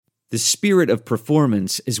The spirit of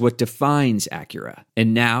performance is what defines Acura,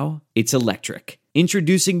 and now it's electric.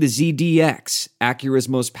 Introducing the ZDX, Acura's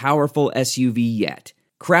most powerful SUV yet.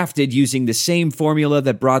 Crafted using the same formula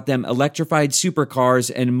that brought them electrified supercars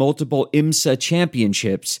and multiple IMSA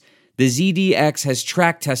championships, the ZDX has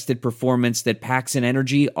track-tested performance that packs an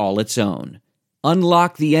energy all its own.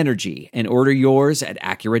 Unlock the energy and order yours at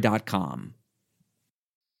Acura.com.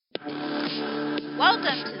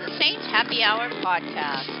 Welcome to the Saints Happy Hour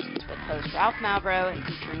podcast with host Ralph Malbrough and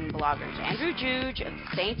featuring bloggers Andrew Juge of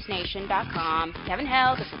SaintsNation.com, Kevin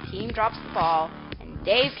Held of The Team Drops the Ball, and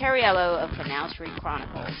Dave Cariello of Canal Street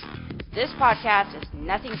Chronicles. This podcast is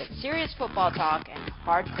nothing but serious football talk and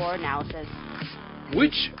hardcore analysis.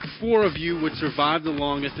 Which four of you would survive the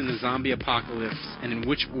longest in the zombie apocalypse, and in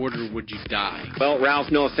which order would you die? Well, Ralph,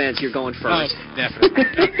 no offense, you're going first. Oh, definitely.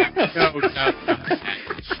 No.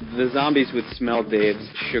 The zombies would smell Dave's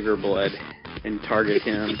sugar blood and target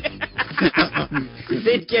him.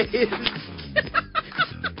 They'd get his...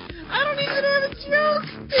 I don't even have a joke,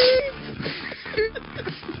 Dave.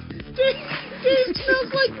 Dave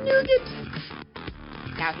smells like nougat.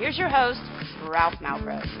 Now here's your host, Ralph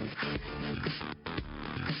Malbrough.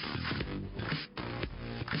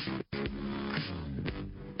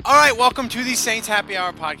 All right, welcome to the Saints Happy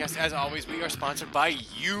Hour podcast. As always, we are sponsored by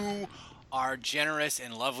you, our generous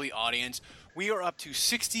and lovely audience. We are up to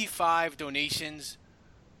 65 donations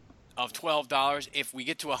of $12. If we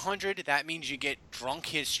get to 100, that means you get Drunk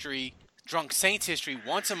Saints history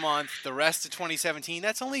once a month, the rest of 2017.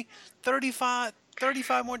 That's only 35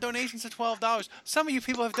 more donations of $12. Some of you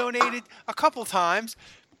people have donated a couple times.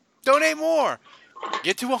 Donate more.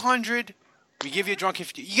 Get to 100, we give you a Drunk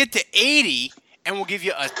history. You get to 80, and we'll give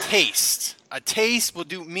you a taste.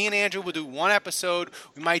 Me and Andrew will do one episode.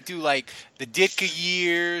 We might do like the Ditka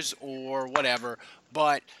years or whatever.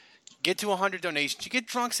 But get to 100 donations. You get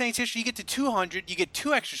Drunk Saints history. You get to 200. You get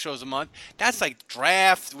 2 extra shows a month. That's like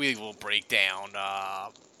draft. We will break down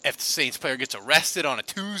if the Saints player gets arrested on a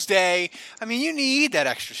Tuesday. I mean, you need that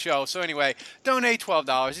extra show. So anyway, donate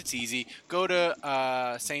 $12. It's easy. Go to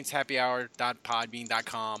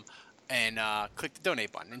saintshappyhour.podbean.com and click the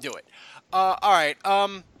donate button and do it. All right.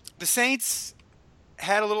 The Saints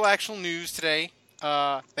had a little actual news today.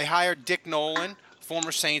 They hired Dick Nolan,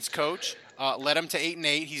 former Saints coach, led him to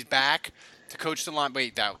 8-8. He's back to coach the line.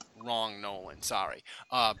 Wait, wrong Nolan. Sorry.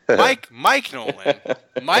 Mike Nolan.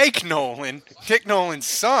 Mike Nolan. Dick Nolan's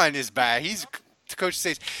son is back. He's to coach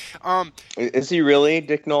the Saints. Is he really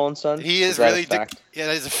Dick Nolan's son? He is really Dick. Yeah,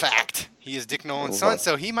 that is a fact. He is Dick Nolan's son,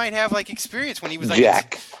 so he might have like experience when he was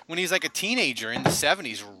like a teenager in the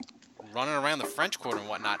 70s. Running around the French Quarter and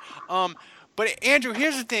whatnot. But Andrew,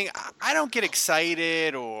 here's the thing. I don't get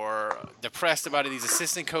excited or depressed about these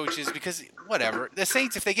assistant coaches because whatever. The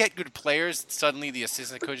Saints, if they get good players, suddenly the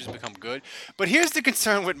assistant coaches become good. But here's the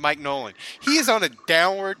concern with Mike Nolan. He is on a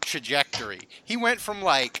downward trajectory. He went from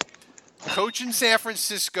like coaching San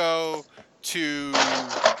Francisco to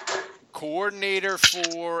coordinator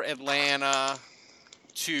for Atlanta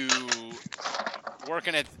to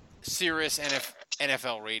working at Sirius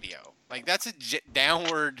NFL radio. Like, that's a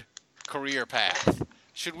downward career path.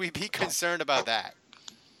 Should we be concerned about that?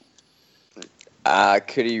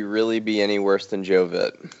 Could he really be any worse than Joe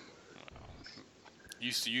Vitt?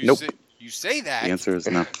 Nope. You say that. The answer is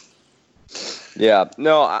no. Yeah.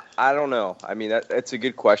 No, I don't know. I mean, that's a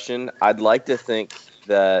good question. I'd like to think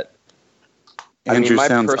that... Andrew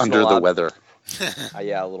sounds under the weather.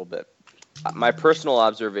 Yeah, a little bit. My personal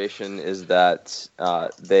observation is that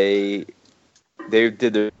they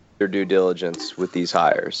did their due diligence with these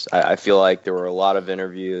hires. I feel like there were a lot of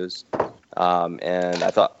interviews, and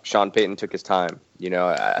I thought Sean Payton took his time. You know,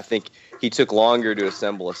 I think he took longer to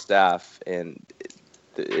assemble a staff, and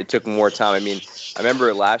it took more time. I mean, I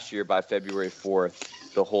remember last year by February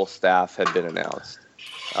 4th, the whole staff had been announced,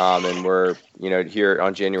 and we're here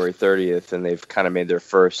on January 30th, and they've kind of made their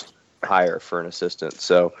first hire for an assistant.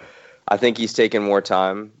 So I think he's taken more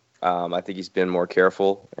time. I think he's been more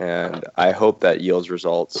careful, and I hope that yields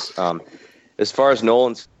results. As far as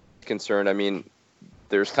Nolan's concerned, I mean,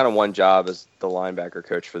 there's kind of one job as the linebacker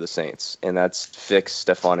coach for the Saints, and that's fix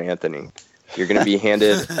Stephon Anthony. You're going to be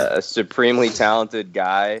handed a supremely talented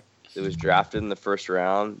guy that was drafted in the first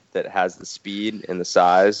round that has the speed and the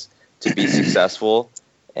size to be successful,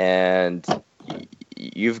 and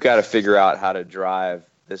you've got to figure out how to drive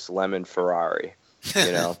this lemon Ferrari,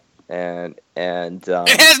 And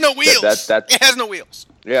it has no wheels. It has no wheels.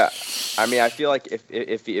 Yeah, I mean, I feel like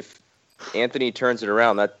if Anthony turns it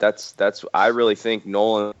around, that's I really think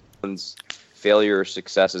Nolan's failure or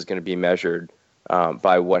success is going to be measured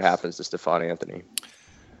by what happens to Stephon Anthony.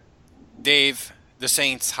 Dave, the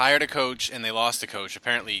Saints hired a coach and they lost a coach.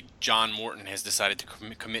 Apparently, John Morton has decided to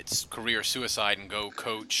commit career suicide and go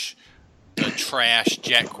coach the trash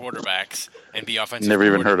Jet quarterbacks and be offensive. Never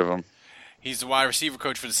even heard of him. He's the wide receiver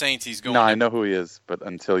coach for the Saints. He's going. No, I know who he is, but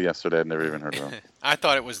until yesterday, I'd never even heard of him. I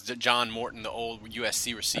thought it was John Morton, the old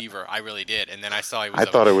USC receiver. I really did, and then I saw he was. I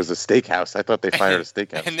thought it was a steakhouse. I thought they fired a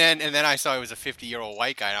steakhouse. and then I saw he was a 50-year-old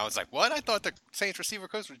white guy, and I was like, "What?" I thought the Saints receiver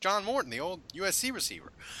coach was John Morton, the old USC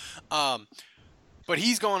receiver. But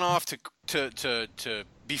he's going off to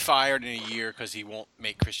be fired in a year because he won't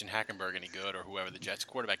make Christian Hackenberg any good, or whoever the Jets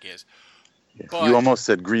quarterback is. Yeah. But, you almost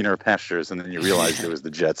said greener pastures, and then you realized it was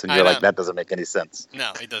the Jets, and you're like, that doesn't make any sense.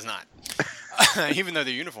 No, it does not. Even though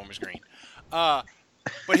their uniform is green. But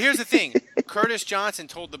here's the thing. Curtis Johnson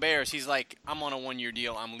told the Bears, he's like, I'm on a one-year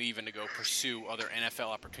deal. I'm leaving to go pursue other NFL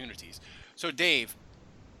opportunities. So, Dave,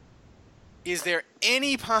 is there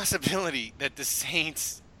any possibility that the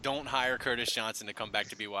Saints don't hire Curtis Johnson to come back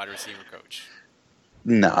to be wide receiver coach?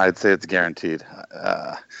 No, I'd say it's guaranteed.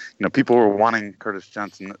 People were wanting Curtis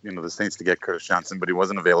Johnson, the Saints to get Curtis Johnson, but he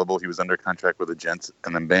wasn't available. He was under contract with the Jets,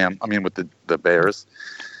 and then with the Bears.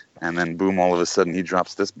 And then boom, all of a sudden he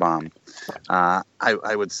drops this bomb.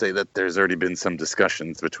 I would say that there's already been some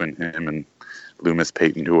discussions between him and Loomis,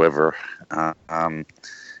 Payton, whoever.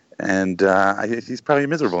 He's probably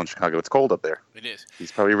miserable in Chicago. It's cold up there. It is.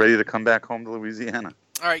 He's probably ready to come back home to Louisiana.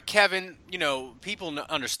 All right, Kevin, people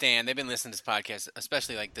understand. They've been listening to this podcast,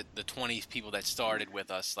 especially like the 20 people that started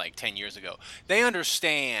with us like 10 years ago. They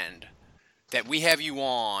understand that we have you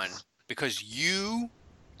on because you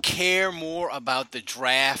care more about the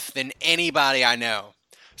draft than anybody I know.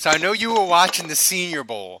 So I know you were watching the Senior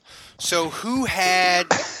Bowl. So who had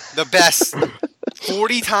the best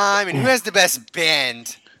 40 time and who has the best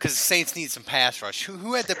bend? Because the Saints need some pass rush.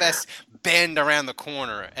 Who had the best bend around the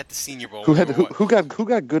corner at the Senior Bowl? Who got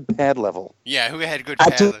good pad level? Yeah, who had good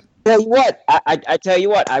pad level? Tell you what, I tell you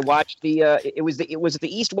what. I watched it was the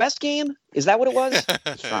East-West game. Is that what it was?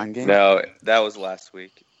 Shrine game? No, that was last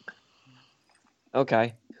week.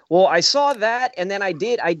 Okay. Well, I saw that, and then I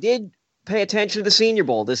did pay attention to the Senior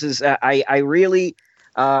Bowl. This is I really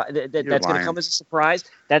that's going to come as a surprise.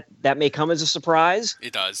 That may come as a surprise.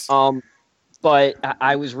 It does. But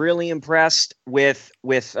I was really impressed with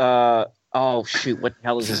oh shoot, what the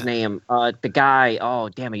hell is his name? The guy. Oh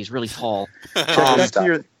damn it, he's really tall.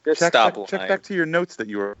 Check back to your notes that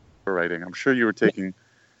you were writing. I'm sure you were taking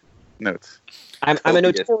notes. I'm a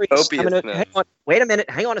notorious. Hang on. Wait a minute.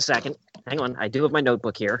 Hang on a second. Hang on. I do have my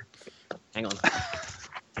notebook here. Hang on.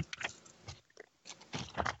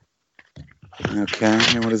 Okay.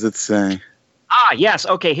 And what does it say? Ah, yes.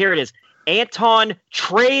 Okay, here it is. Anton,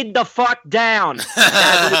 trade the fuck down.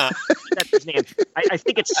 That's his name. I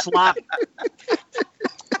think it's Slav,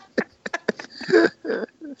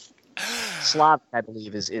 I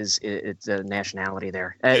believe, is it's a nationality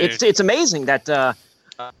there. It's amazing that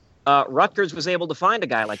Rutgers was able to find a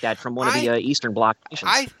guy like that from one of the Eastern Bloc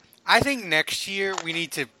nations. I think next year we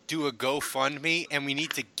need to do a GoFundMe and we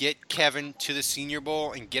need to get Kevin to the Senior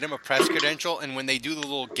Bowl and get him a press credential. And when they do the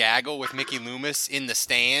little gaggle with Mickey Loomis in the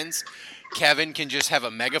stands, Kevin can just have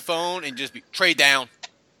a megaphone and just be trade down.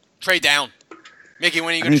 Mickey,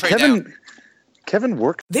 when are you going to trade down? Kevin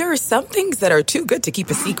worked. There are some things that are too good to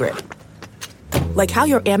keep a secret. Like how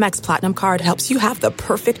your Amex Platinum card helps you have the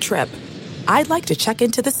perfect trip. I'd like to check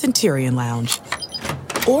into the Centurion Lounge.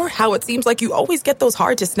 Or how it seems like you always get those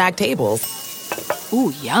hard-to-snag tables.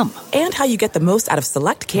 Ooh, yum. And how you get the most out of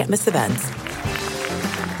select can't-miss events.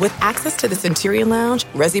 With access to the Centurion Lounge,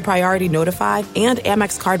 Resi Priority Notified, and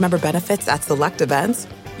Amex card member benefits at select events,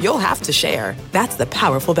 you'll have to share. That's the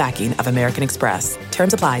powerful backing of American Express.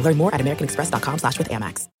 Terms apply. Learn more at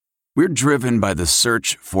americanexpress.com/withAmex. We're driven by the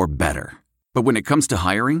search for better. But when it comes to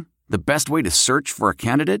hiring, the best way to search for a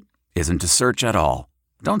candidate isn't to search at all.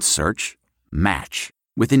 Don't search. Match.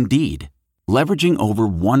 With Indeed. Leveraging over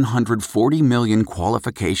 140 million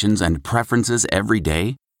qualifications and preferences every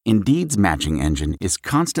day, Indeed's matching engine is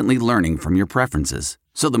constantly learning from your preferences.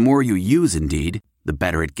 So the more you use Indeed, the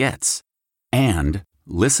better it gets. And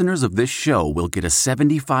listeners of this show will get a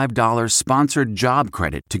 $75 sponsored job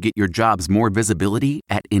credit to get your jobs more visibility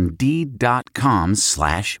at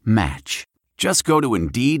Indeed.com/match. Just go to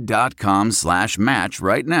Indeed.com/match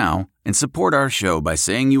right now and support our show by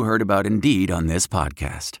saying you heard about Indeed on this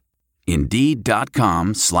podcast.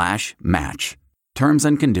 Indeed.com/match. Terms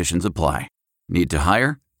and conditions apply. Need to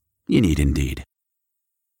hire? You need Indeed.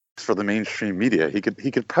 For the mainstream media, he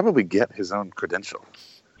could probably get his own credential.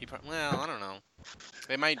 Well, I don't know.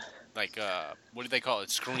 They might, what do they call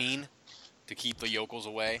it, screen to keep the yokels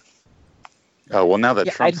away? Oh, well, now that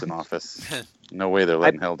Trump's in office, no way they're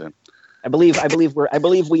letting Held in. I believe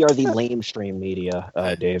we are the lamestream media,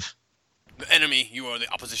 Dave. The enemy, you are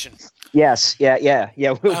the opposition. Yes, yeah.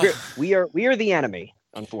 We are the enemy,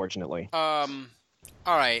 unfortunately. All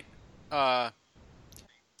right. I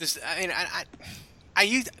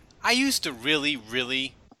used to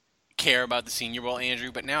really care about the Senior Bowl,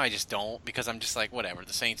 Andrew, but now I just don't, because I'm just like, whatever.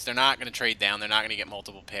 The Saints, they're not going to trade down. They're not going to get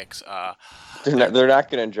multiple picks. They're not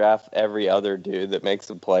going to draft every other dude that makes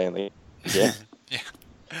a play in the game.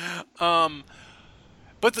 Yeah.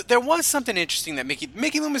 But there was something interesting that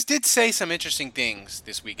Mickey Loomis did say some interesting things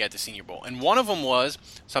this week at the Senior Bowl, and one of them was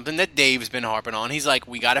something that Dave's been harping on. He's like,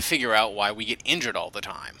 we got to figure out why we get injured all the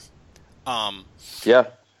time. Yeah.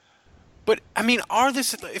 But I mean,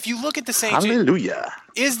 if you look at the Saints, hallelujah.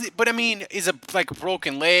 is a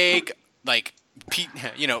broken leg, like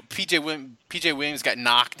PJ Williams got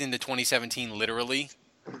knocked into 2017 literally.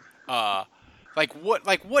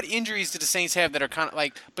 What injuries do the Saints have that are kind of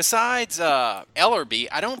like, besides Ellerby?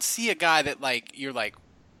 I don't see a guy that like you're like,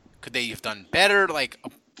 could they have done better? Like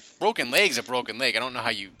a broken leg's a broken leg. I don't know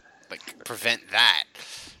how you like prevent that.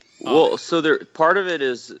 Well, so part of it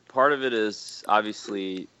is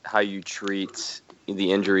obviously how you treat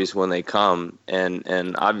the injuries when they come, and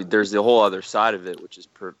there's the whole other side of it, which is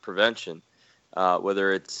prevention,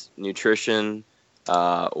 whether it's nutrition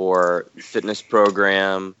or fitness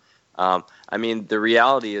program. I mean, the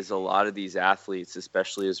reality is a lot of these athletes,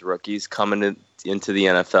 especially as rookies, coming into the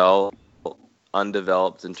NFL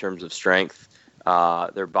undeveloped in terms of strength.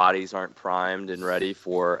 Their bodies aren't primed and ready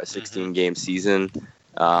for a 16-game season.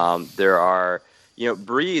 There are,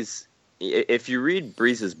 Breeze, if you read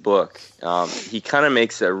Breeze's book, he kind of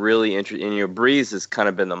makes a really interesting, and, Breeze has kind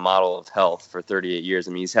of been the model of health for 38 years.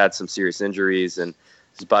 I mean, he's had some serious injuries and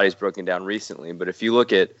his body's broken down recently. But if you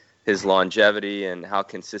look at his longevity and how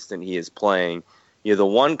consistent he is playing, the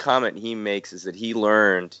one comment he makes is that he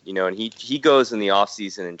learned, and he goes in the off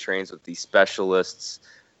season and trains with these specialists,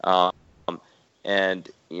 and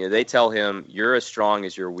they tell him you're as strong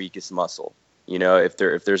as your weakest muscle. If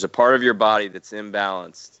there's a part of your body that's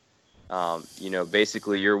imbalanced,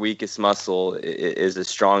 basically your weakest muscle is as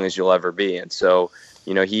strong as you'll ever be. And so,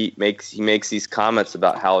 he makes these comments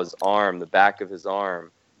about how his arm, the back of his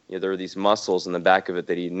arm, there are these muscles in the back of it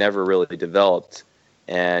that he never really developed.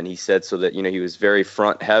 And he said so that, he was very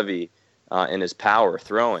front heavy in his power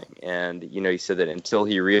throwing. And, he said that until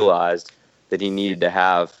he realized that he needed to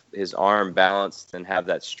have his arm balanced and have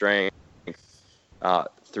that strength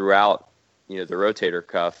throughout, the rotator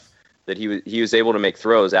cuff, that he was able to make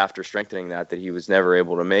throws after strengthening that he was never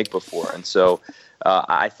able to make before. And so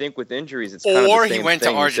I think with injuries, it's kind of the same thing. Or he went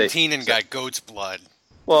to Argentina and got goat's blood.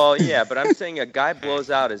 Well, yeah, but I'm saying a guy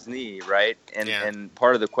blows out his knee, right? And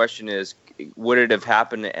part of the question is, would it have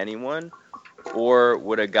happened to anyone? Or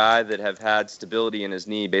would a guy that have had stability in his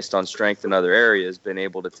knee based on strength in other areas been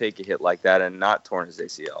able to take a hit like that and not torn his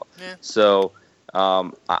ACL? Yeah. So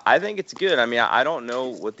I think it's good. I mean, I don't know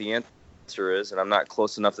what the answer is, and I'm not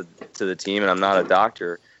close enough to the team, and I'm not a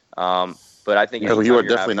doctor. But I think you are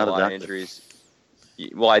definitely not a doctor. Injuries.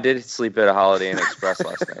 Well, I did sleep at a Holiday Inn Express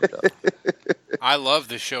last night, though. I love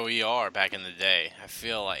the show ER back in the day. I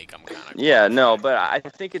feel like I'm kind of... Yeah, no, but I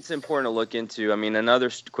think it's important to look into. I mean, another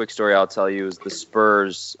quick story I'll tell you is the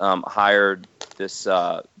Spurs hired this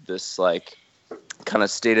like kind of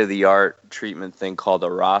state-of-the-art treatment thing called a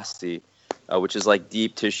Rosti, which is like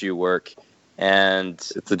deep tissue work. And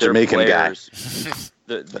it's a Jamaican players,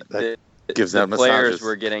 guy. The gives them players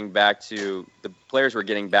were getting back to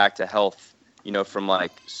health, from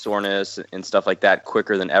like soreness and stuff like that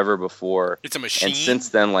quicker than ever before. It's a machine. And since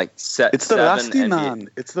then, like it's the Rosti man.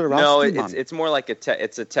 It's the Rosti man. It's more like it's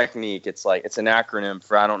a technique. It's like it's an acronym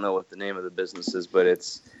for, I don't know what the name of the business is, but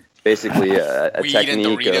it's basically a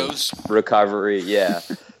technique of recovery. Yeah.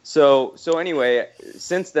 So anyway,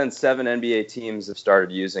 since then, 7 NBA teams have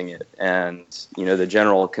started using it, and the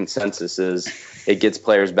general consensus is it gets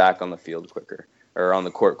players back on the field quicker, or on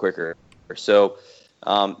the court quicker. So,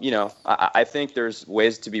 I think there's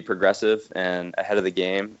ways to be progressive and ahead of the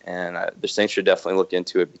game, and the Saints should definitely look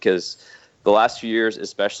into it, because the last few years,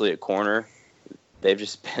 especially at corner, they've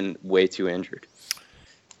just been way too injured.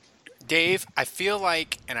 Dave, I feel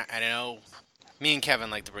like, and I know me and Kevin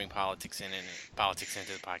like to bring politics into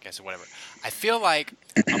the podcast or whatever. I feel like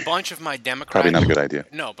a bunch of my Democrat... Probably not a good idea.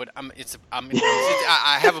 No, but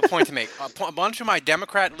I have a point to make. A bunch of my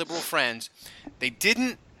Democrat liberal friends, they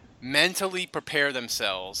didn't mentally prepare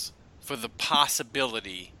themselves for the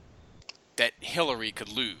possibility that Hillary could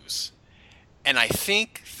lose. And I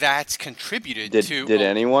think that's contributed to... Did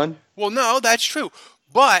anyone? Well, no, that's true.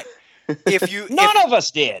 But None of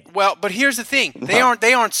us did. Well, but here's the thing: they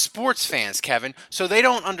aren't sports fans, Kevin, so they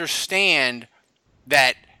don't understand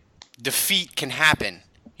that defeat can happen.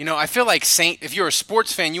 I feel like if you're a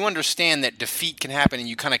sports fan, you understand that defeat can happen and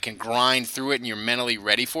you kind of can grind through it and you're mentally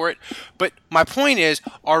ready for it. But my point is,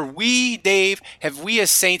 are we, Dave, have we as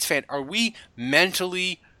Saints fans, are we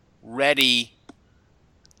mentally ready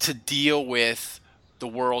to deal with the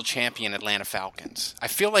world champion Atlanta Falcons? I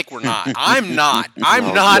feel like we're not. I'm not.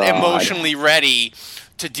 I'm not emotionally ready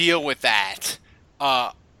to deal with that.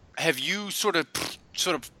 Have you sort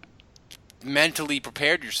of mentally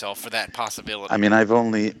prepared yourself for that possibility? I mean, I've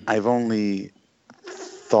only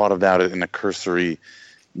thought about it in a cursory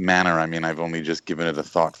manner. I mean, I've only just given it a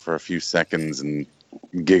thought for a few seconds and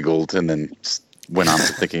giggled and then went on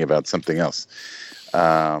to thinking about something else.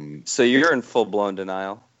 So you're in full-blown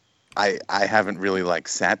denial? I haven't really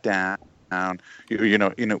sat down.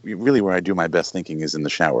 Really where I do my best thinking is in the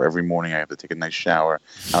shower. Every morning I have to take a nice shower.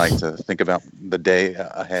 I like to think about the day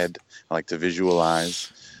ahead. I like to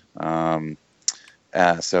visualize.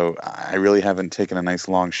 So I really haven't taken a nice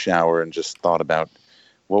long shower and just thought about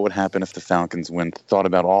what would happen if the Falcons win. Thought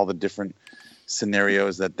about all the different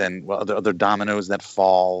scenarios that then, other dominoes that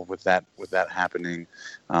fall with that happening.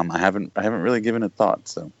 I haven't really given it thought.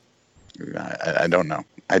 So I don't know.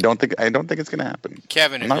 I don't think it's going to happen.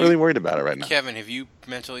 Kevin, I'm not really worried about it right now. Kevin, have you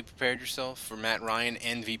mentally prepared yourself for Matt Ryan,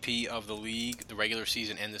 MVP of the league, the regular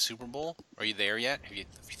season, and the Super Bowl? Are you there yet? Have you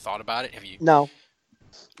thought about it? No.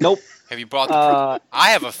 Nope. Have you brought the? I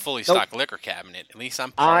have a fully stocked liquor cabinet. At least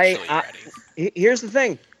I'm partially ready. Here's the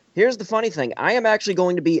thing. Here's the funny thing. I am actually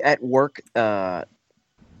going to be at work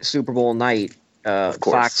Super Bowl night. Of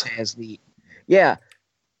course. Fox has the. Yeah.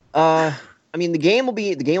 I mean, the game will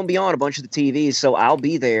be on a bunch of the TVs, so I'll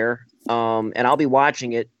be there, and I'll be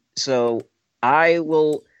watching it. So I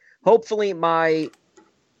will. Hopefully, my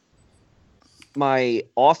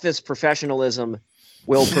office professionalism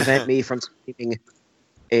will prevent me from speaking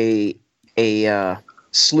a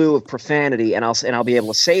slew of profanity, and I'll be able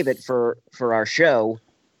to save it for our show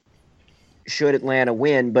should Atlanta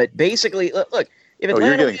win. But basically, look, if Atlanta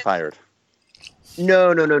you're getting fired.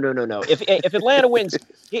 No. If Atlanta wins,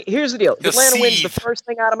 here's the deal. If Atlanta wins, the first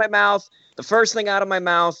thing out of my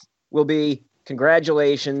mouth will be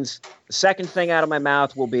congratulations. The second thing out of my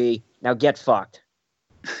mouth will be now get fucked.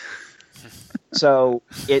 So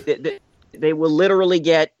they will literally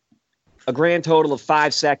get a grand total of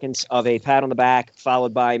 5 seconds of a pat on the back,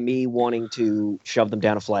 followed by me wanting to shove them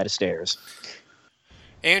down a flight of stairs.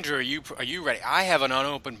 Andrew, are you ready? I have an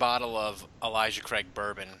unopened bottle of Elijah Craig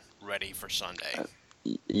bourbon ready for Sunday.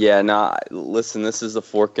 Yeah, no. Listen, this is a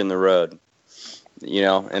fork in the road,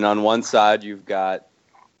 And on one side, you've got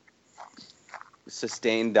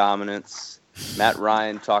sustained dominance. Matt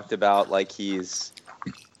Ryan talked about like he's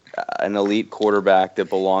an elite quarterback that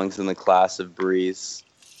belongs in the class of Breeze.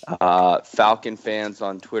 Falcon fans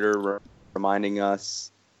on Twitter reminding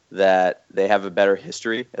us that they have a better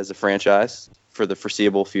history as a franchise for the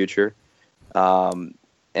foreseeable future. And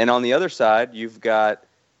on the other side, you've got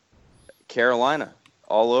Carolina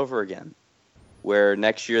all over again, where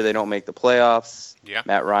next year they don't make the playoffs. Yeah.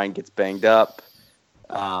 Matt Ryan gets banged up.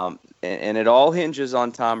 And it all hinges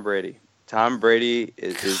on Tom Brady. Tom Brady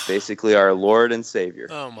is basically our Lord and Savior.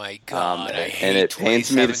 Oh my God! And it pains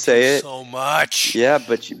me to say it so much. Yeah,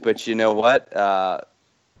 but you know what?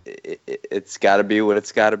 It's got to be what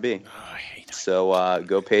it's got to be. Oh, I hate so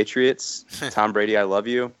go Patriots. Tom Brady, I love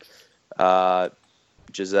you.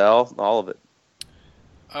 Giselle, all of it.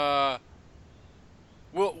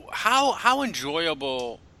 Well, how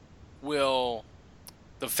enjoyable will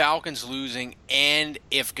the Falcons losing and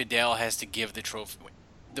if Goodell has to give the trophy?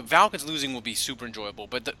 The Falcons losing will be super enjoyable,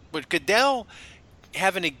 but Goodell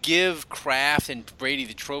having to give Kraft and Brady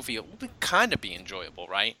the trophy, it will kind of be enjoyable,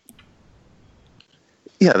 right?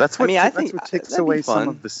 Yeah, that's what. I think what takes away some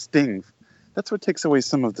of the sting. That's what takes away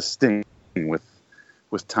some of the sting with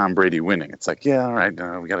Tom Brady winning. It's like, yeah, all right,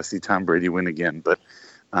 we got to see Tom Brady win again, but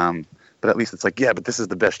at least it's like, yeah, but this is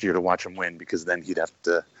the best year to watch him win because then he'd have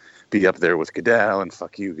to be up there with Goodell and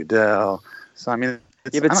fuck you, Goodell. So I mean.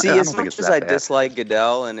 Yeah, but see, as much as I dislike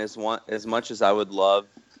Goodell and as much as I would love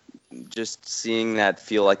just seeing that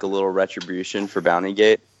feel like a little retribution for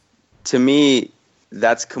Bountygate, to me,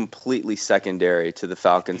 that's completely secondary to the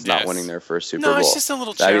Falcons not winning their first Super Bowl. No, it's just a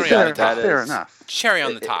little cherry on the top. Fair enough. Cherry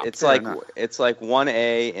on the top. It's like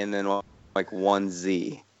 1A and then like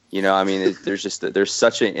 1Z. I mean, there's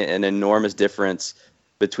such an enormous difference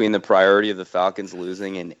between the priority of the Falcons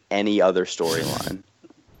losing and any other storyline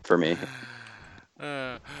for me.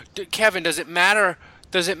 Kevin, does it matter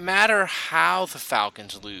how the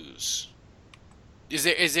Falcons lose?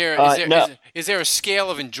 Is there a scale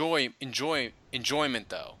of enjoyment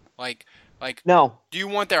though? Like no. Do you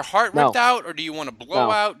want their heart ripped out, or do you want a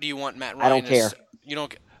blowout? Do you want Matt Ryan? I don't care. You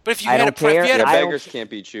don't. But if you I had don't care. Beggars can't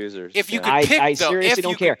be choosers. If you could pick, I though, seriously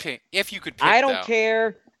don't care. If you could pick, I don't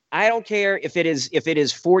care. I don't care if it is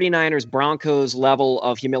 49ers Broncos level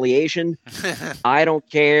of humiliation. I don't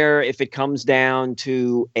care if it comes down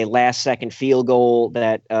to a last second field goal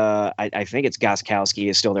that I think it's Gostkowski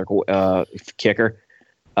is still their kicker.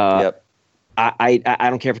 Yep. I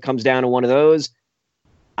don't care if it comes down to one of those.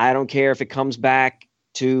 I don't care if it comes back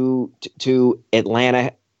to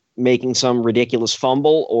Atlanta making some ridiculous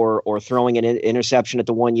fumble or throwing an interception at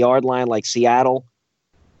the 1 yard line like Seattle.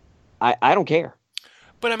 I don't care.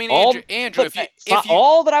 But I mean, Andrew, if you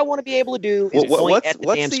all that I want to be able to do is point at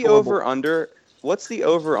the damn scoreboard. What's the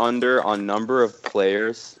over under on number of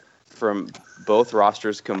players from both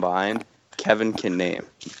rosters combined Kevin can name?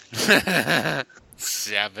 7.5.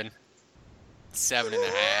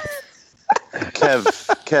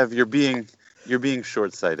 Kev, you're being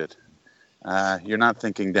short-sighted. You're not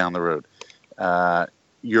thinking down the road.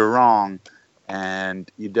 You're wrong,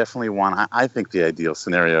 and you definitely want. I think the ideal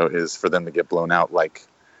scenario is for them to get blown out like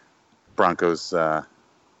Broncos. You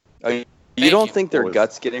don't think their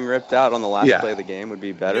guts getting ripped out on the last play of the game would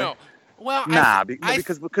be better? No. Well,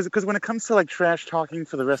 because when it comes to like trash talking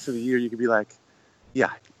for the rest of the year, you could be like,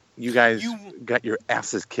 yeah. You guys got your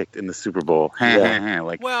asses kicked in the Super Bowl.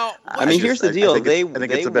 Like, well, I mean, here's the deal: they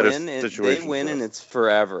win, and it's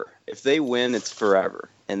forever. If they win, it's forever,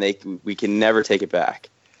 and we can never take it back.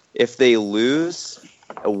 If they lose,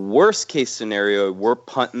 a worst case scenario, we're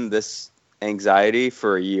punting this anxiety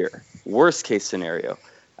for a year. Worst case scenario,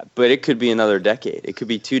 but it could be another decade. It could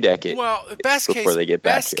be 2 decades. Well, before they get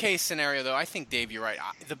back. Best case scenario, though, I think Dave, you're right.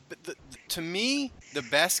 To me, the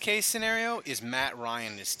best case scenario is Matt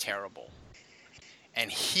Ryan is terrible, and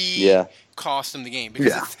he cost them the game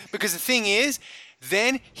because the thing is,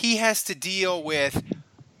 then he has to deal with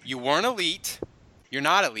you weren't elite, you're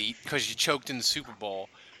not elite because you choked in the Super Bowl,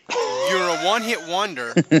 you're a one-hit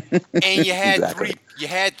wonder, and you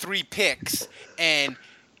had three picks, and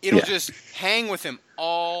it'll just hang with him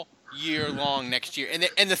all year long next year.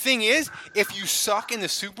 And the thing is, if you suck in the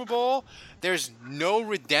Super Bowl, there's no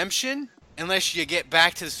redemption unless you get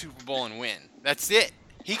back to the Super Bowl and win. That's it.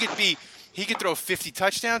 He could throw 50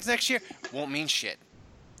 touchdowns next year. Won't mean shit.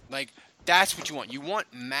 Like, that's what you want. You want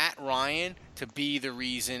Matt Ryan to be the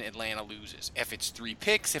reason Atlanta loses. If it's 3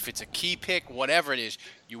 picks, if it's a key pick, whatever it is,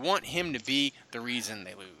 you want him to be the reason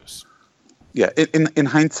they lose. Yeah, in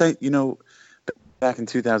hindsight, back in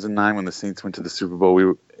 2009 when the Saints went to the Super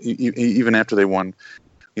Bowl, even after they won,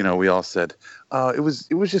 we all said, it was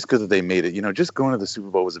just good that they made it. Just going to the Super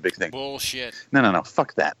Bowl was a big thing. Bullshit. No,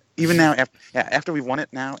 fuck that. Even now, after we've won it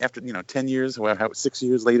now, after 10 years, 6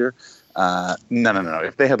 years later, no.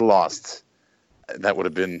 If they had lost, that would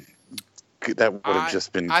have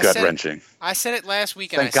just been gut wrenching. I said it last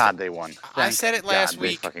week. Thank God they won. I said it last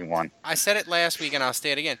week. They fucking won. I said it last week, and I'll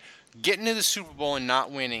say it again. Getting to the Super Bowl and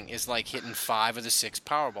not winning is like hitting 5 of the 6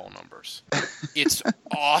 Powerball numbers. It's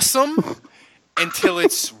awesome until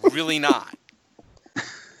it's really not.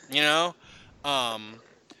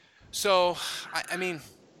 So I mean,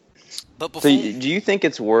 but before. So do you think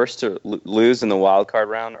it's worse to lose in the wild card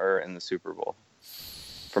round or in the Super Bowl,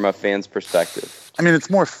 from a fan's perspective? I mean, it's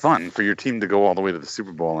more fun for your team to go all the way to the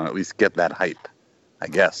Super Bowl and at least get that hype, I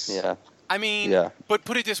guess. Yeah. I mean, but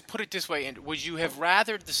put it this way, and would you have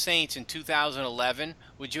rathered the Saints in 2011?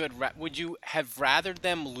 Would you have rathered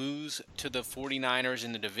them lose to the 49ers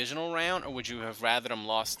in the divisional round, or would you have rather them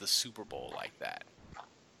lost the Super Bowl like that?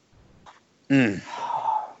 Man.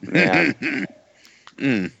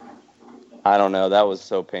 I don't know. That was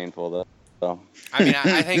so painful, though. I mean,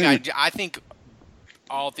 I think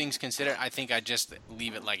all things considered, I think I'd just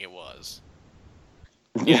leave it like it was.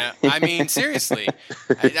 I mean, seriously.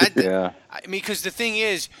 I mean, because the thing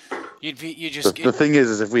is, the thing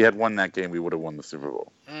is if we had won that game, we would have won the Super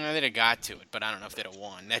Bowl. They'd have got to it, but I don't know if they'd have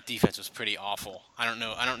won. That defense was pretty awful. I don't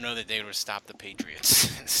know that they would have stopped the Patriots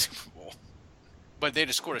in the Super Bowl, but they'd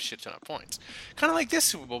have scored a shit ton of points. Kind of like this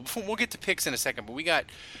Super Bowl. We'll get to picks in a second, but we got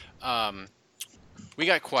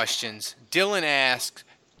questions. Dylan asks,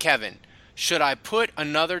 Kevin, should I put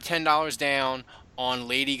another $10 down on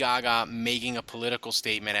Lady Gaga making a political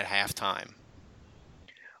statement at halftime?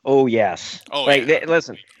 Oh, yes. Oh, yeah.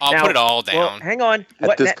 Listen. I'll put it all down. Well, hang on.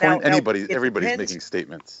 At this point, everybody's making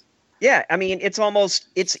statements. Yeah, I mean, it's almost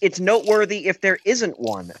it's noteworthy if there isn't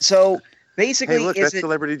one. So basically, hey, look, that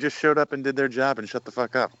celebrity just showed up and did their job and shut the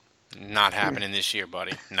fuck up. Not happening this year,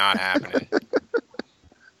 buddy. Not happening.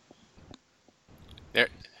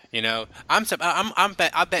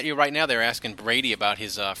 I bet you right now they're asking Brady about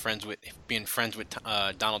his being friends with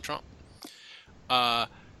Donald Trump. And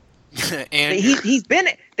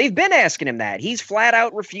they've been asking him that. He's flat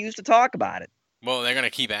out refused to talk about it. Well, they're gonna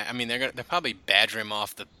keep. I mean, they're probably badger him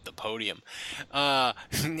off the podium. Andrew,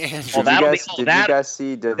 Did you guys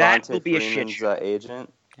see Devontae Freeman's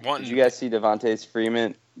agent? Did you guys see Devontae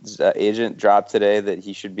Freeman's agent drop today that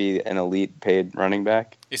he should be an elite paid running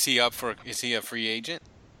back? Is he a free agent?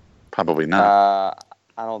 Probably not.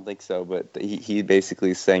 I don't think so, but he basically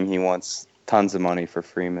is saying he wants tons of money for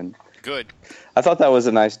Freeman. Good. I thought that was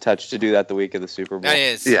a nice touch to do that the week of the Super Bowl. That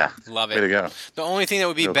is. Yeah. Love it. Way to go. The only thing that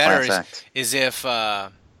would be better is if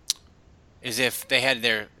they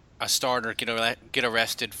had a starter get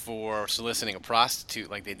arrested for soliciting a prostitute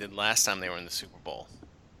like they did last time they were in the Super Bowl.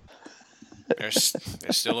 There's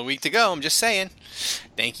still a week to go. I'm just saying.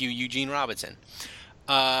 Thank you, Eugene Robinson.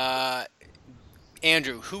 Andrew,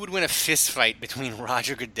 who would win a fist fight between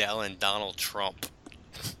Roger Goodell and Donald Trump?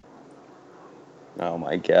 Oh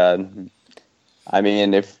my God! I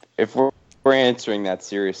mean, if we're answering that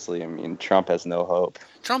seriously, I mean, Trump has no hope.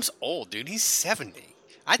 Trump's old, dude. He's 70.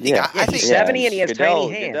 I think he's 70 and he has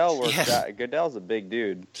tiny hands. Goodell's a big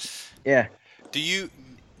dude. Yeah.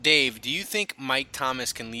 Dave, do you think Mike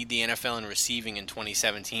Thomas can lead the NFL in receiving in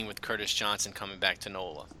 2017 with Curtis Johnson coming back to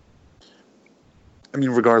NOLA? I mean,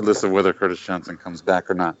 regardless of whether Curtis Johnson comes back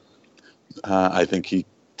or not, I think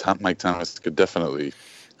Mike Thomas could definitely.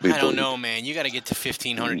 I don't know, man. You got to get to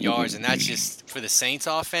 1,500 yards, and that's just for the Saints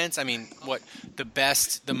offense. I mean,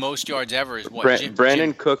 the most yards ever is what?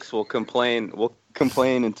 Brandon Cooks will complain. Will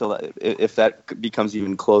complain until if that becomes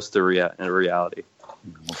even close to reality.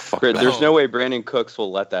 There's no way Brandon Cooks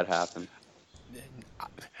will let that happen.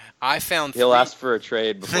 He'll ask for a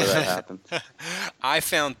trade before that happens. I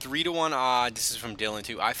found 3-1 odds. This is from Dylan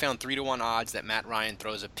too. I found 3-1 odds that Matt Ryan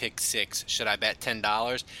throws a pick six. Should I bet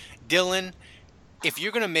 $10? Dylan, if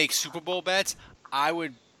you're gonna make Super Bowl bets, I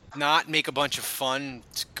would not make a bunch of fun,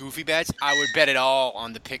 goofy bets. I would bet it all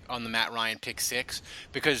on the Matt Ryan pick six,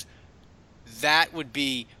 because that would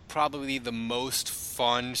be probably the most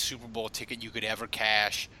fun Super Bowl ticket you could ever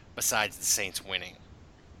cash, besides the Saints winning.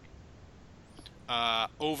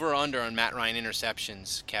 Over under on Matt Ryan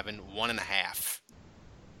interceptions, Kevin, 1.5.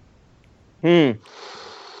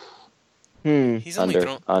 He's only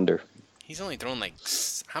under. He's only thrown like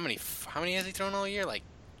how many has he thrown all year? Like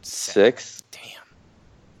 6. Damn.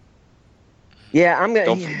 Yeah, I'm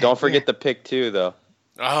gonna. Don't forget the pick 2 though.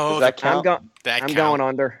 Oh, does that count? I'm going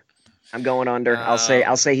under.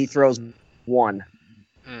 I'll say he throws 1.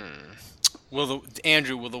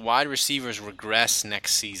 Andrew, will the wide receivers regress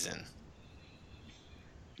next season?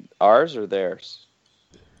 Ours or theirs?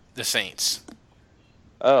 The Saints.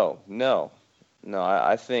 Oh, no.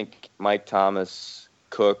 I think Mike Thomas,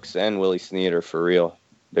 Cooks, and Willie Snead are for real.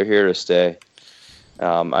 They're here to stay.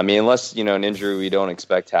 I mean, unless an injury we don't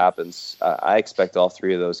expect happens, I expect all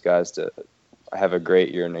 3 of those guys to have a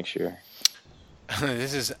great year next year.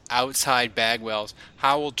 This is outside Bagwell's.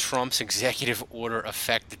 How will Trump's executive order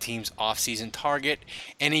affect the team's offseason target?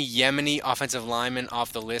 Any Yemeni offensive linemen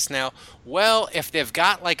off the list now? Well, if they've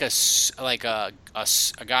got like a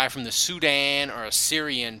guy from the Sudan or a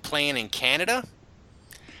Syrian playing in Canada,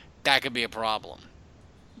 that could be a problem.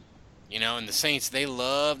 And the Saints, they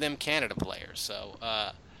love them Canada players. So,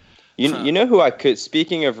 you know who I could.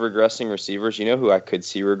 Speaking of regressing receivers, you know who I could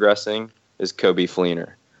see regressing is Kobe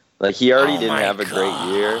Fleener. Like, he already didn't have a great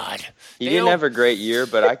year. He didn't have a great year,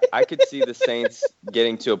 but I could see the Saints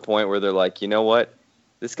getting to a point where they're like, you know what?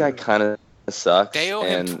 This guy kind of sucks. They owe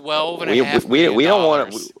him $12.5 million.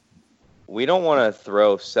 We don't want to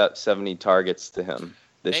throw 70 targets to him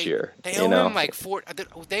this year. They owe him like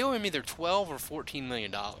they owe him either $12 or $14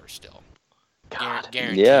 million still. God,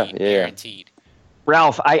 guaranteed. Guaranteed.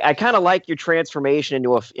 Ralph, I kind of like your transformation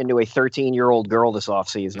into a 13-year-old girl this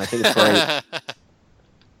offseason. I think it's great.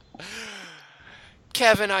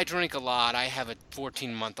 Kevin, I drink a lot. I have a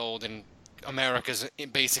 14-month-old, and America's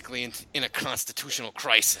basically in a constitutional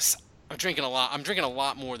crisis. I'm drinking a lot. I'm drinking a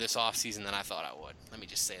lot more this offseason than I thought I would. Let me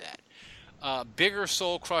just say that. Bigger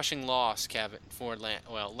soul-crushing loss, Kevin, for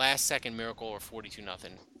last-second miracle or 42-0.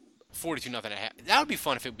 42-0 at half. That would be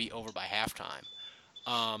fun if it would be over by halftime.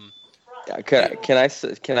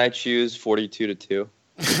 Can I choose 42-2?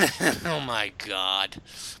 Oh my God!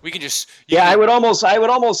 We can just. I would almost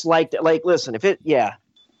like to, listen, if it. Yeah.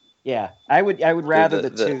 I would rather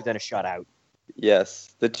the 2 than a shutout.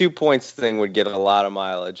 Yes, the 2 points thing would get a lot of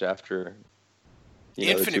mileage after.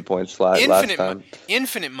 The 2 points last time.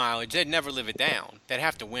 Infinite mileage. They'd never live it down. They'd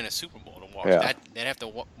have to win a Super Bowl to wash that. They'd have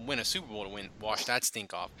to win a Super Bowl to wash that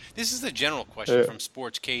stink off. This is a general question from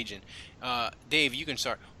Sports Cajun. Dave, you can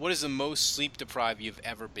start. What is the most sleep deprived you've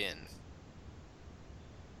ever been?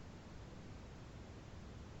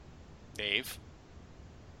 Dave?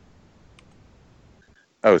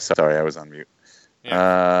 Oh, sorry, I was on mute.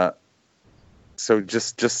 Yeah. So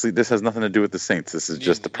just sleep. This has nothing to do with the Saints. This is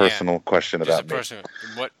just a personal question about me.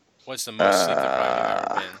 What's the most sleep deprived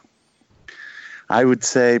you've ever been? I would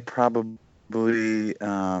say probably.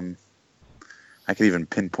 I could even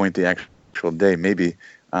pinpoint the actual day. Maybe.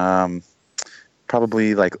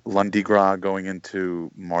 Probably like Lundi Gras going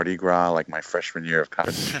into Mardi Gras, like my freshman year of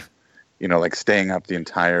college. Like staying up the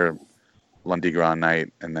entire Lundi Gras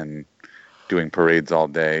night and then doing parades all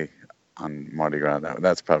day on Mardi Gras.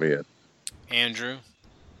 That's probably it. Andrew?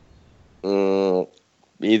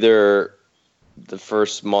 Either the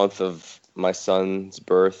first month of my son's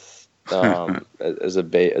birth as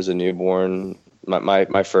a newborn,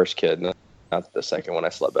 my first kid, not the second one. I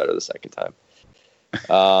slept better the second time.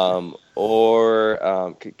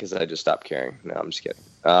 Or because I just stopped caring. No, I'm just kidding.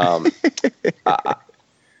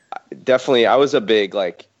 Definitely, I was a big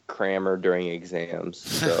crammer during exams.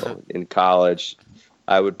 So in college,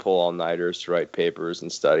 I would pull all-nighters to write papers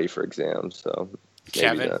and study for exams. So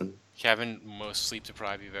Kevin, most sleep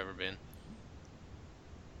deprived you've ever been?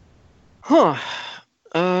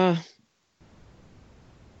 I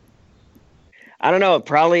don't know.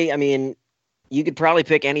 Probably. I mean, you could probably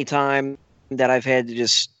pick any time that I've had to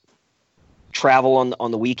just travel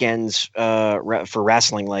on the weekends for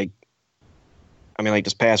wrestling. Like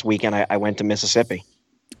this past weekend, I went to Mississippi,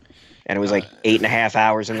 and it was 8.5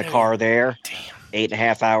 hours in the car there. Damn.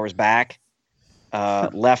 8.5 hours back.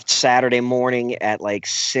 Left Saturday morning at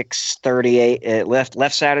 6:30.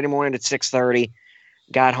 Left Saturday morning at 6:30.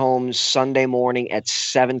 Got home Sunday morning at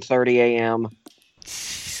 7:30 a.m.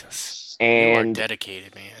 Jesus, and you are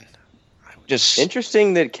dedicated, man. Just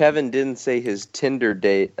interesting that Kevin didn't say his Tinder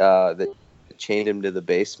date that chained him to the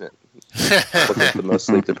basement. What was the most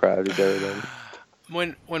sleep deprived he's ever been?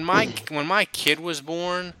 When my kid was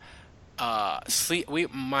born,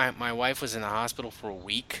 my wife was in the hospital for a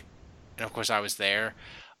week, and of course I was there.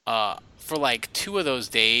 For 2 of those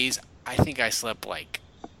days, I think I slept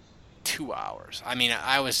 2 hours. I mean,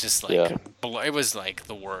 I was just it was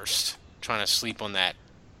the worst trying to sleep on that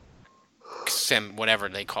whatever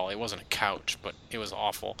they call it. It wasn't a couch, but it was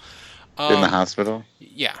awful. In the hospital?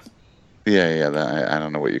 Yeah. Yeah. I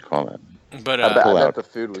don't know what you call that. But I bet the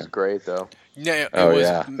food was great though. Yeah,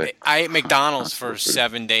 I ate McDonald's for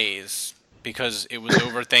 7 days because it was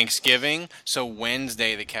over Thanksgiving. So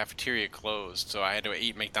Wednesday the cafeteria closed, so I had to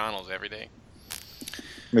eat McDonald's every day.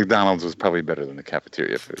 McDonald's was probably better than the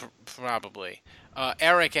cafeteria food. Probably.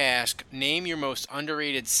 Eric asked, name your most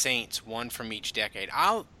underrated Saints, one from each decade.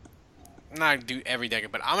 I'll not do every decade,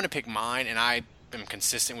 but I'm going to pick mine, and I am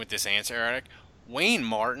consistent with this answer, Eric. Wayne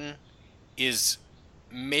Martin is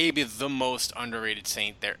maybe the most underrated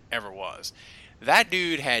Saint there ever was. That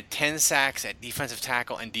dude had 10 sacks at defensive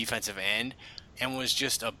tackle and defensive end and was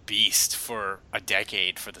just a beast for a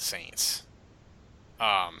decade for the Saints.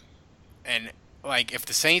 And if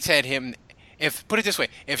the Saints had him, put it this way,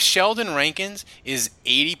 if Sheldon Rankins is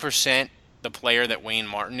 80% the player that Wayne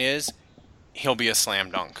Martin is, he'll be a slam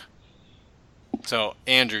dunk. So,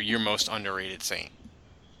 Andrew, your most underrated Saint.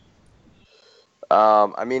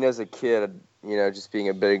 As a kid, just being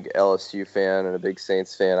a big LSU fan and a big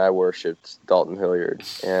Saints fan, I worshipped Dalton Hilliard.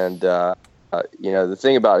 And, the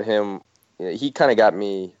thing about him, he kind of got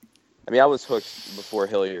me. I was hooked before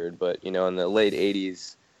Hilliard, but, in the late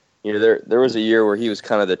 80s, there was a year where he was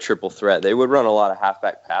kind of the triple threat. They would run a lot of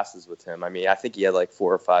halfback passes with him. I think he had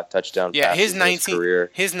 4 or 5 touchdown passes in his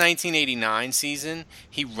career. His 1989 season,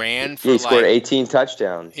 he ran for he scored 18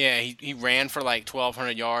 touchdowns. Yeah, he ran for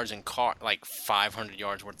 1,200 yards and caught 500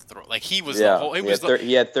 yards worth of throw. He was the whole.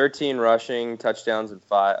 He had 13 rushing touchdowns and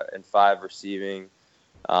 5 receiving.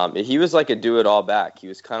 He was like a do-it-all back. He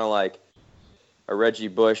was kind of like a Reggie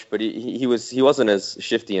Bush, but he wasn't as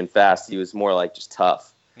shifty and fast. He was more just tough.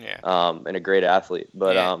 Yeah. And a great athlete.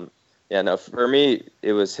 But, for me,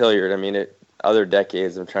 it was Hilliard. Other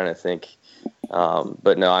decades, I'm trying to think.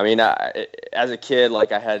 But no, as a kid,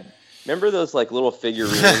 I had, remember those, little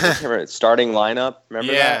figurines, starting lineup?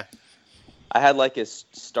 Remember that? I had, a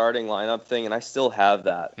starting lineup thing, and I still have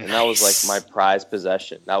that. And that was, my prized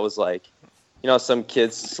possession. That was, some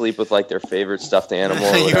kids sleep with, their favorite stuffed animal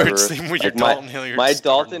or whatever. You were sleeping with your Dalton Hilliard. My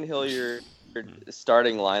Dalton Hilliard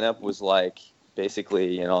starting lineup was,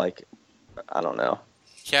 basically, I don't know.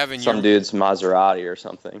 Kevin, some dude's Maserati or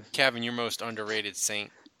something. Kevin, your most underrated Saint.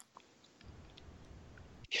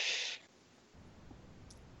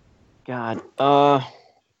 God.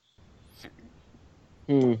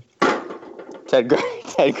 Ted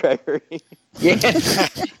Gregory. Yeah.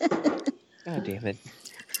 God damn it.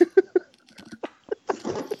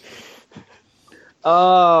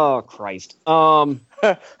 Oh Christ.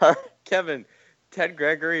 Kevin, Ted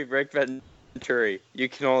Gregory, Rick Venturi. You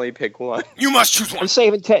can only pick one. You must choose one.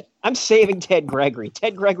 I'm saving Ted Gregory.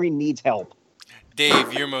 Ted Gregory needs help.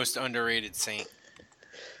 Dave, your most underrated Saint.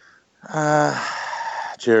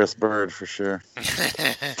 Jarris Bird for sure.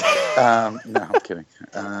 No, I'm kidding.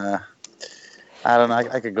 I don't know.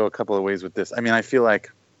 I could go a couple of ways with this. I mean, I feel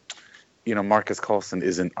like, Marcus Coulson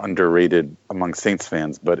isn't underrated among Saints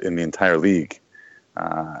fans, but in the entire league,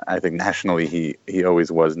 I think nationally he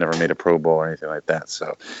always was. Never made a Pro Bowl or anything like that.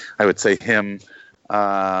 So I would say him.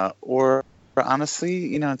 Or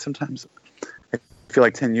honestly, sometimes I feel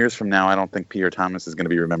like 10 years from now, I don't think Pierre Thomas is going to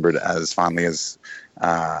be remembered as fondly as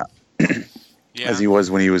as he was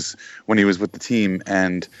when he was with the team.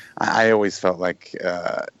 And I always felt like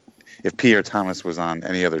if Pierre Thomas was on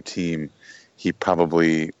any other team, he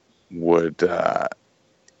probably would.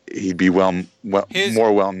 He'd be more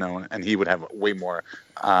well known, and he would have way more.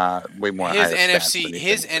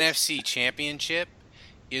 His NFC championship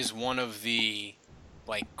is one of the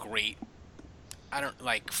great.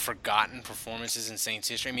 Forgotten performances in Saints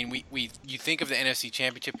history. I mean, you think of the NFC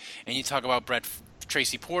Championship and you talk about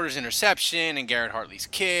Tracy Porter's interception and Garrett Hartley's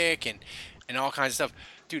kick and all kinds of stuff.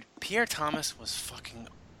 Dude, Pierre Thomas was fucking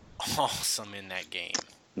awesome in that game.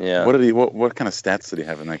 Yeah. What kind of stats did he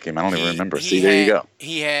have in that game? I don't even remember. There you go.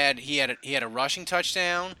 He had a rushing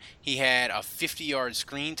touchdown. He had a 50-yard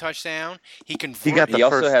screen touchdown. He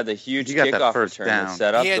also had the huge kickoff return that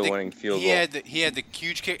set up the winning field goal. He had the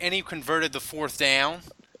huge kick, and he converted the fourth down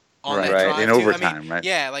on that drive in overtime, right?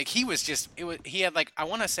 Yeah, he was just he had I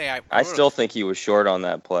want to say I still think he was short on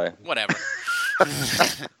that play. Whatever.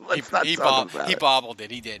 He bobbled it.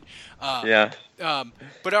 He did. Yeah.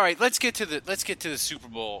 But all right, let's get to the Super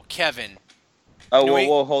Bowl. Kevin. Oh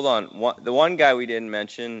well, hold on. The one guy we didn't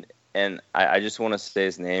mention, and I just want to say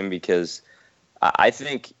his name because I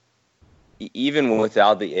think even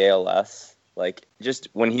without the ALS, just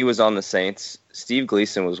when he was on the Saints, Steve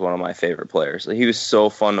Gleason was one of my favorite players. He was so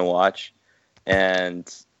fun to watch,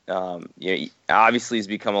 and obviously he's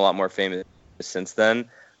become a lot more famous since then.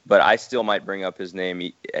 But I still might bring up his name.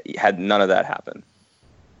 He had none of that happen.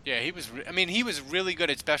 Yeah, he was really good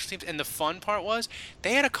at special teams. And the fun part was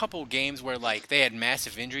they had a couple games where they had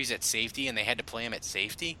massive injuries at safety and they had to play him at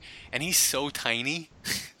safety. And he's so tiny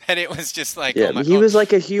that it was just he was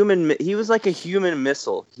like a human. He was like a human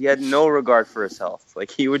missile. He had no regard for his health.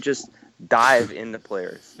 He would just dive into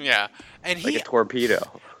players. Yeah, and like a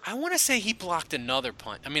torpedo. I want to say he blocked another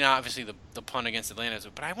punt. I mean, obviously the punt against Atlanta,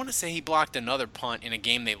 but I want to say he blocked another punt in a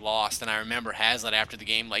game they lost. And I remember Hazlitt after the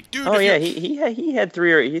game, dude. Oh yeah, he had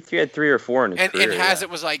three or four in his career. And Hazlitt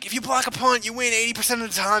was like, if you block a punt, you win 80%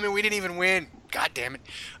 of the time, and we didn't even win. God damn it.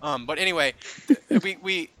 But anyway,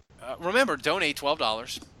 we remember donate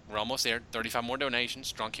 $12. We're almost there. 35 more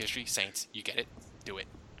donations. Drunk History Saints. You get it. Do it.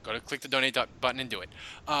 Go to click the donate button and do it.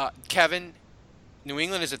 Kevin, New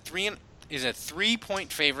England is a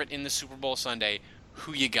 3-point favorite in the Super Bowl Sunday.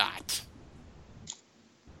 Who you got?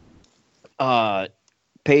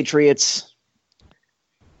 Patriots.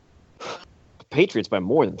 Patriots by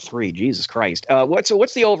more than 3. Jesus Christ.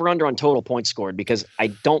 What's the over/under on total points scored? Because I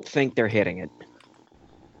don't think they're hitting it.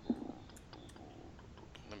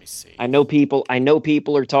 Let me see. I know people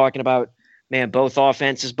are talking about, man, both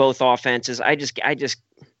offenses. I just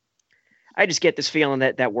get this feeling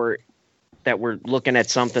that we're looking at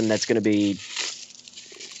something that's going to be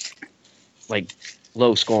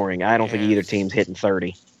low scoring. I don't think either team's hitting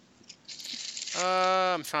 30.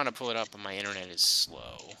 I'm trying to pull it up, but my internet is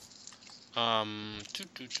slow. I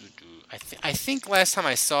think last time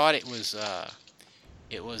I saw it, it was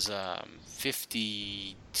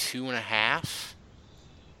 52.5.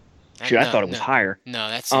 Shoot, I thought it was higher. No,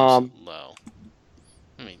 that seems low.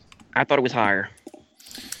 I thought it was higher.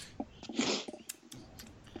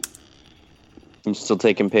 I'm still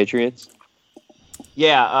taking Patriots?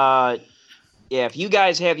 Yeah, if you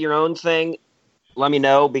guys have your own thing, let me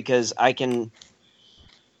know because I'm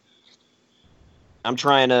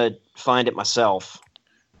trying to find it myself.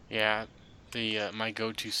 Yeah, my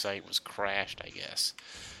go-to site was crashed, I guess.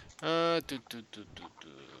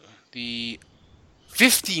 The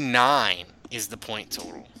 59 is the point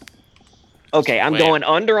total. Okay, I'm going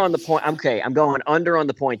under on the point. Okay, I'm going under on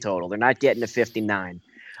the point total. They're not getting to 59.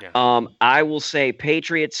 Yeah. I will say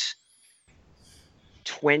Patriots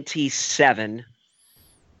 27,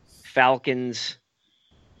 Falcons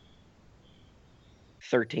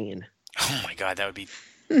 13. Oh my God, that would be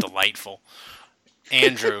Delightful.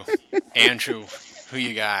 Andrew, who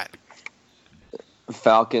you got?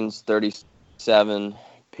 Falcons 37,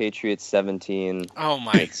 Patriots 17. Oh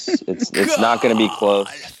my! It's not going to be close.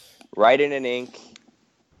 Write it in ink,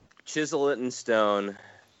 chisel it in stone.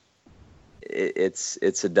 It's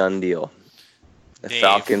a done deal. The Dave,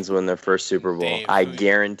 Falcons win their first Super Bowl. Dave, I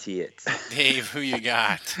guarantee it. Dave, who you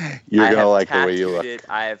got? You're going to like the way you look.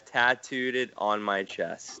 I have tattooed it on my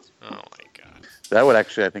chest. Oh, my God. That would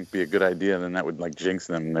actually, I think, be a good idea. Then that would like jinx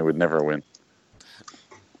them and they would never win.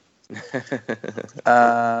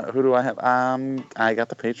 Who do I have? I got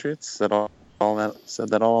the Patriots. Said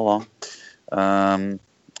that all along. I'm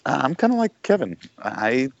kind of like Kevin.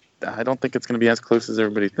 I don't think it's going to be as close as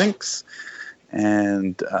everybody thinks,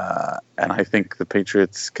 and I think the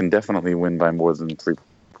Patriots can definitely win by more than 3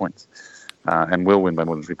 points, and will win by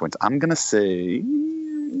more than 3 points. I'm going to say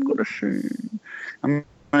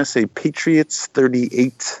Patriots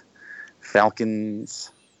 38,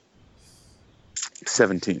 Falcons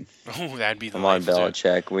 17. Oh, that'd be the Come on,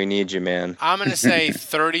 Belichick. We need you, man. I'm going to say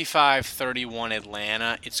 35-31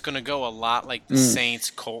 Atlanta. It's going to go a lot like the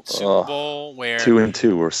Saints-Colts Super Bowl, where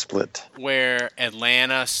 2-2 were split. Where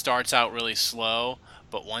Atlanta starts out really slow,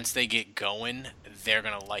 but once they get going, they're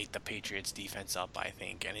going to light the Patriots defense up, I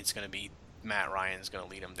think, and it's going to be Matt Ryan's going to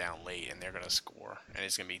lead them down late, and they're going to score, and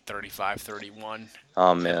it's going to be 35-31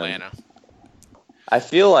 Atlanta. I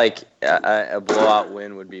feel like a blowout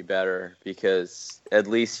win would be better because at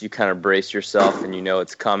least you kind of brace yourself and you know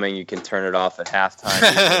it's coming. You can turn it off at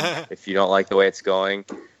halftime if you don't like the way it's going.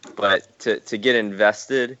 But to get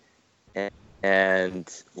invested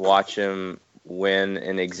and watch him win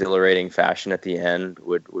in exhilarating fashion at the end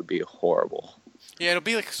would be horrible. Yeah, it'll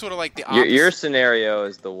be like sort of like the opposite. Your scenario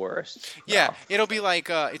is the worst. Yeah, it'll be like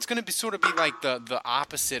it's going to be sort of be like the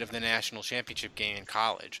opposite of the national championship game in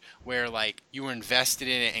college, where like you were invested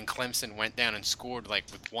in it and Clemson went down and scored like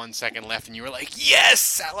with 1 second left, and you were like,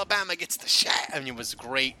 "Yes, Alabama gets the shot!" I mean, it was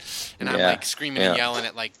great, and I'm like screaming and yelling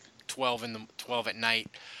at like 12 at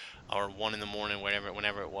night or 1 in the morning,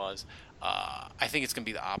 whenever it was. I think it's going to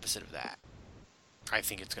be the opposite of that. I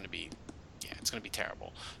think it's going to be. Yeah, it's going to be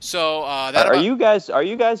terrible. So are you guys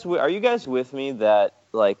with me that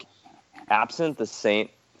like absent the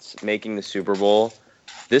Saints making the Super Bowl,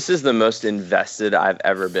 this is the most invested I've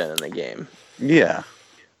ever been in a game. Yeah,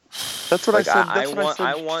 that's what like, I said.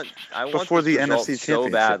 I want before the NFC Championship so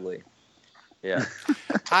badly. Yeah,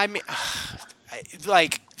 I mean,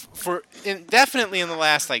 like definitely in the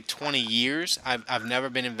last like 20 years, I've never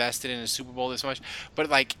been invested in a Super Bowl this much. But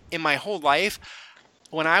like in my whole life,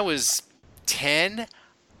 when I was 10,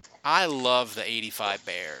 I love the 85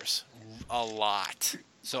 Bears a lot.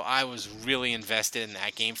 So I was really invested in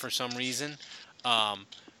that game for some reason.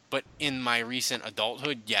 But in my recent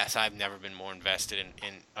adulthood, yes, I've never been more invested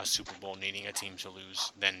in a Super Bowl needing a team to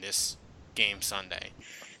lose than this game Sunday.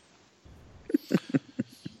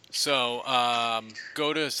 So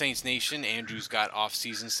go to Saints Nation. Andrew's got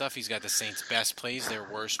off-season stuff. He's got the Saints' best plays, their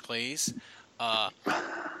worst plays.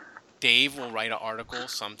 Dave will write an article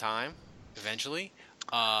sometime. Eventually.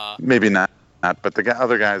 Maybe not, but the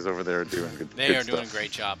other guys over there are doing good. They are doing a great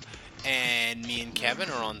job. And me and Kevin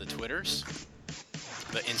are on the Twitters,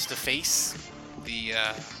 the Instaface, the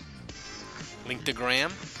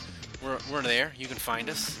Linktagram. We're there. You can find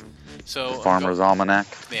us. So Farmer's Almanac.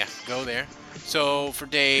 Yeah, go there. So for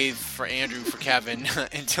Dave, for Andrew, for Kevin,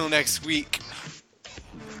 until next week.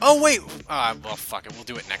 Oh, wait. Well, fuck it. We'll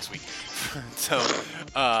do it next week. So,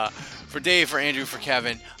 for Dave, for Andrew, for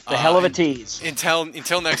Kevin. The hell of a tease. Until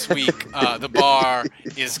next week, the bar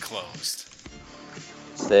is closed.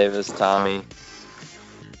 Save us, Tommy.